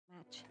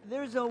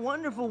There's a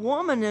wonderful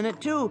woman in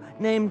it, too,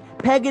 named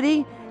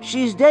Peggotty.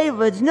 She's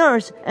David's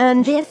nurse,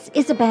 and... This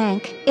is a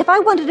bank. If I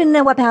wanted to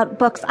know about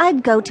books,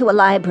 I'd go to a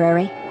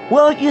library.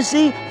 Well, you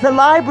see, the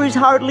library's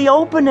hardly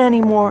open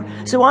anymore,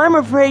 so I'm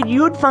afraid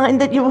you'd find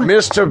that you...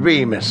 Mr.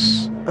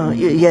 Bemis.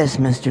 Yes,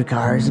 Mr.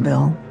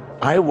 Carsville.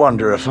 I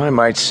wonder if I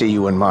might see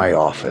you in my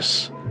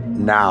office.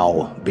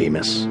 Now,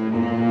 Bemis.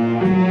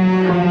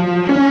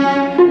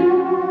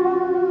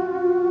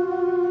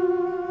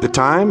 The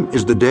time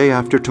is the day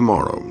after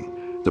tomorrow.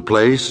 The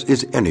place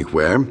is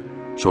anywhere,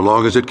 so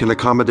long as it can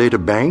accommodate a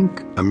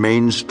bank, a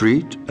main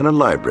street, and a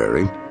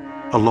library,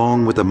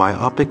 along with a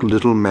myopic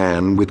little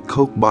man with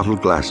Coke bottle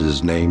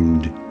glasses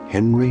named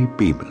Henry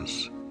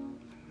Bemis.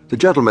 The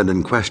gentleman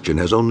in question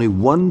has only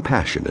one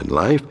passion in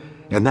life,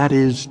 and that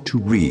is to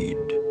read.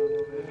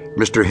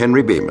 Mr.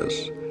 Henry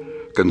Bemis,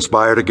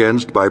 conspired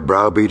against by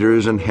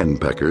browbeaters and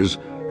henpeckers,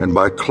 and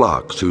by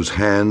clocks whose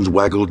hands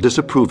waggle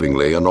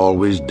disapprovingly and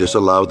always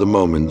disallow the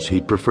moments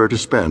he'd prefer to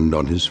spend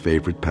on his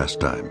favorite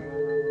pastime.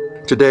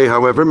 Today,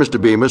 however,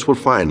 Mr. Bemis will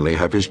finally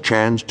have his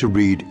chance to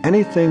read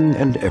anything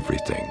and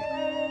everything,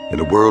 in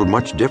a world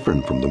much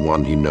different from the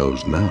one he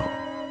knows now.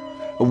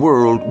 A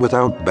world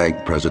without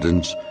bank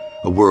presidents,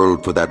 a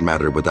world, for that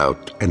matter,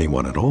 without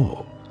anyone at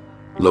all,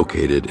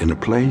 located in a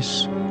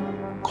place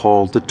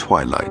called the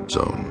Twilight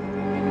Zone.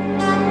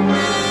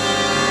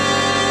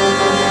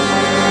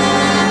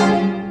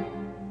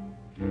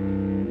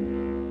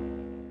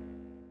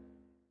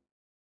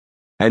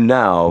 And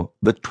now,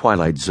 The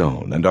Twilight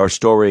Zone and our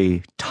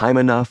story, Time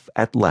Enough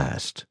at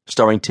Last,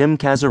 starring Tim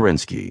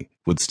Kazurinsky,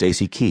 with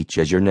Stacy Keach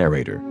as your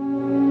narrator.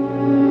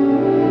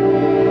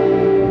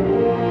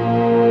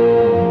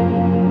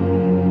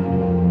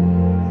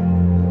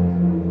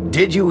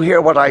 Did you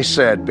hear what I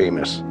said,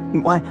 Bemis?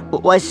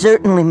 Why,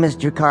 certainly,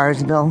 Mr.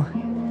 Carsville.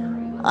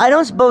 I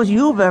don't suppose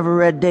you've ever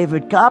read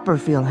David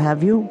Copperfield,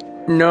 have you?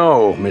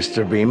 No,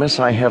 Mr. Bemis,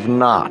 I have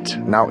not.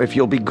 Now, if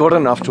you'll be good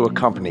enough to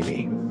accompany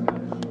me.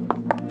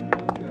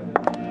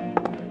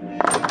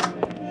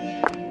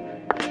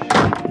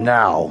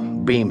 Now,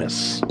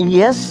 Bemis.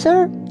 Yes,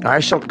 sir?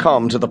 I shall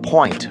come to the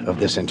point of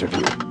this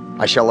interview.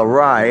 I shall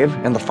arrive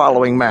in the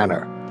following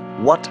manner.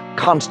 What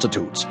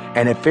constitutes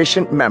an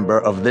efficient member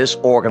of this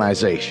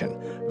organization?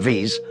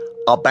 Viz.,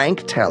 a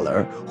bank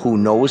teller who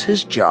knows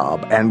his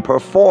job and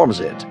performs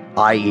it,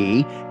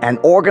 i.e., an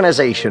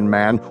organization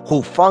man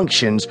who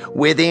functions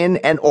within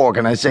an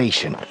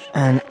organization.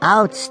 An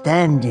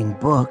outstanding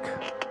book.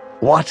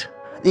 What?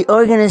 The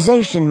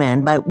Organization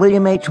Man by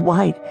William H.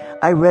 White.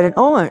 I read it,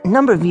 a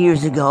number of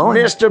years ago.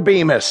 Mr.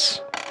 Bemis,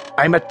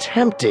 I'm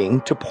attempting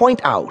to point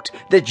out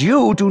that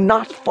you do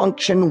not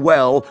function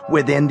well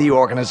within the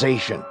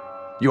organization.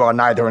 You are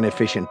neither an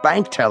efficient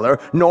bank teller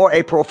nor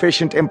a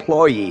proficient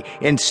employee.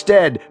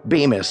 Instead,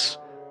 Bemis,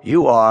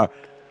 you are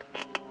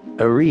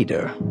a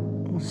reader.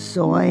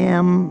 So I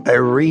am...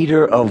 A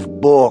reader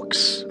of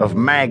books, of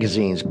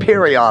magazines,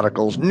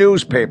 periodicals,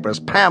 newspapers,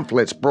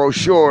 pamphlets,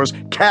 brochures,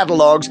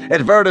 catalogs,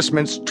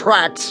 advertisements,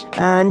 tracts.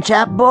 And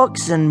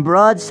chapbooks and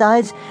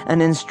broadsides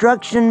and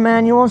instruction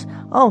manuals.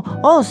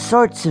 All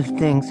sorts of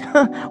things.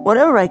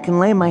 Whatever I can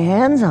lay my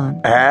hands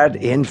on. Ad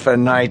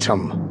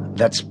infinitum.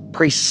 That's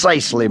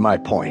precisely my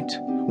point.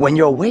 When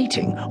you're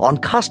waiting on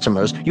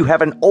customers, you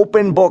have an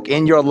open book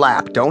in your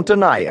lap. Don't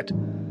deny it.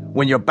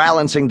 When you're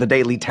balancing the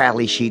daily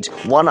tally sheets,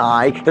 one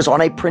eye is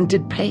on a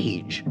printed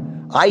page.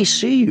 I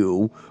see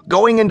you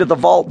going into the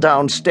vault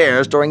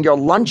downstairs during your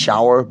lunch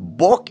hour,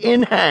 book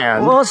in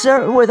hand. Well,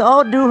 sir, with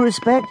all due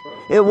respect,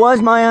 it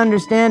was my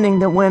understanding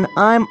that when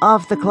I'm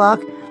off the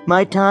clock,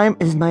 my time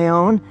is my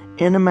own,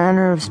 in a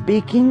manner of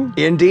speaking.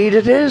 Indeed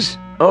it is.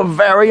 A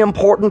very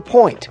important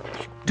point.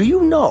 Do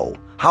you know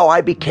how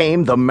I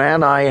became the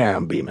man I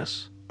am,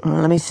 Bemis?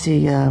 Let me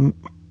see, no.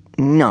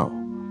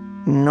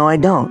 No, I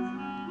don't.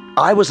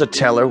 I was a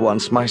teller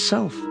once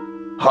myself.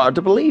 Hard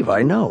to believe,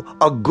 I know.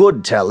 A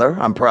good teller,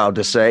 I'm proud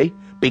to say,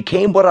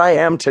 became what I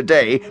am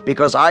today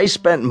because I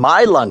spent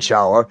my lunch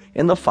hour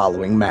in the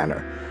following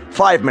manner.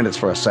 5 minutes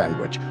for a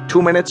sandwich,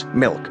 2 minutes,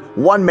 milk,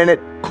 1 minute,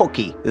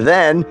 cookie,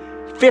 then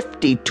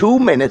 52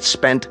 minutes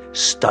spent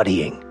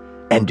studying.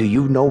 And do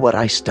you know what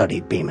I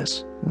studied,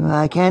 Bemis?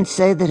 I can't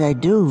say that I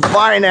do.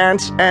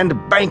 Finance and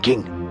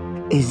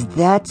banking. Is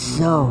that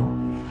so?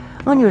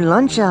 On your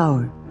lunch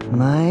hour?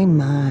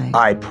 My.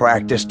 I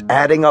practiced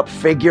adding up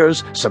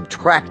figures,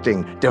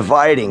 subtracting,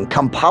 dividing,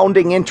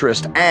 compounding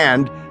interest,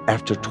 and,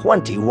 after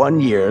 21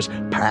 years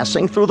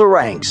passing through the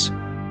ranks,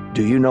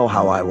 do you know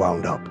how I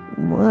wound up?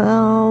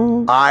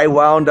 Well... I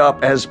wound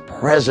up as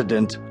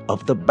president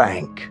of the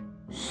bank.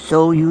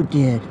 So you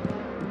did.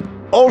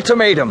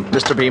 Ultimatum,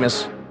 Mr.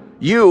 Bemis.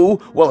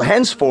 You will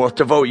henceforth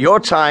devote your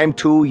time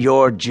to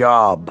your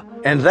job.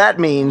 And that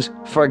means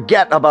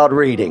forget about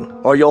reading,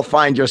 or you'll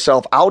find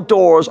yourself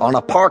outdoors on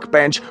a park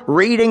bench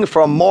reading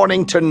from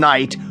morning to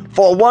night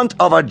for want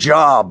of a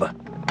job.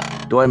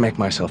 Do I make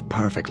myself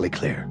perfectly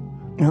clear?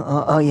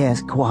 Oh,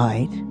 yes,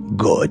 quite.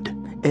 Good.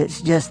 It's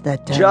just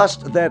that...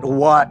 Just that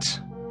what,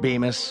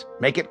 Bemis?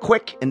 Make it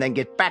quick and then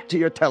get back to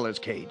your teller's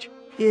cage.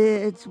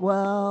 It's,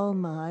 well,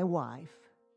 my wife.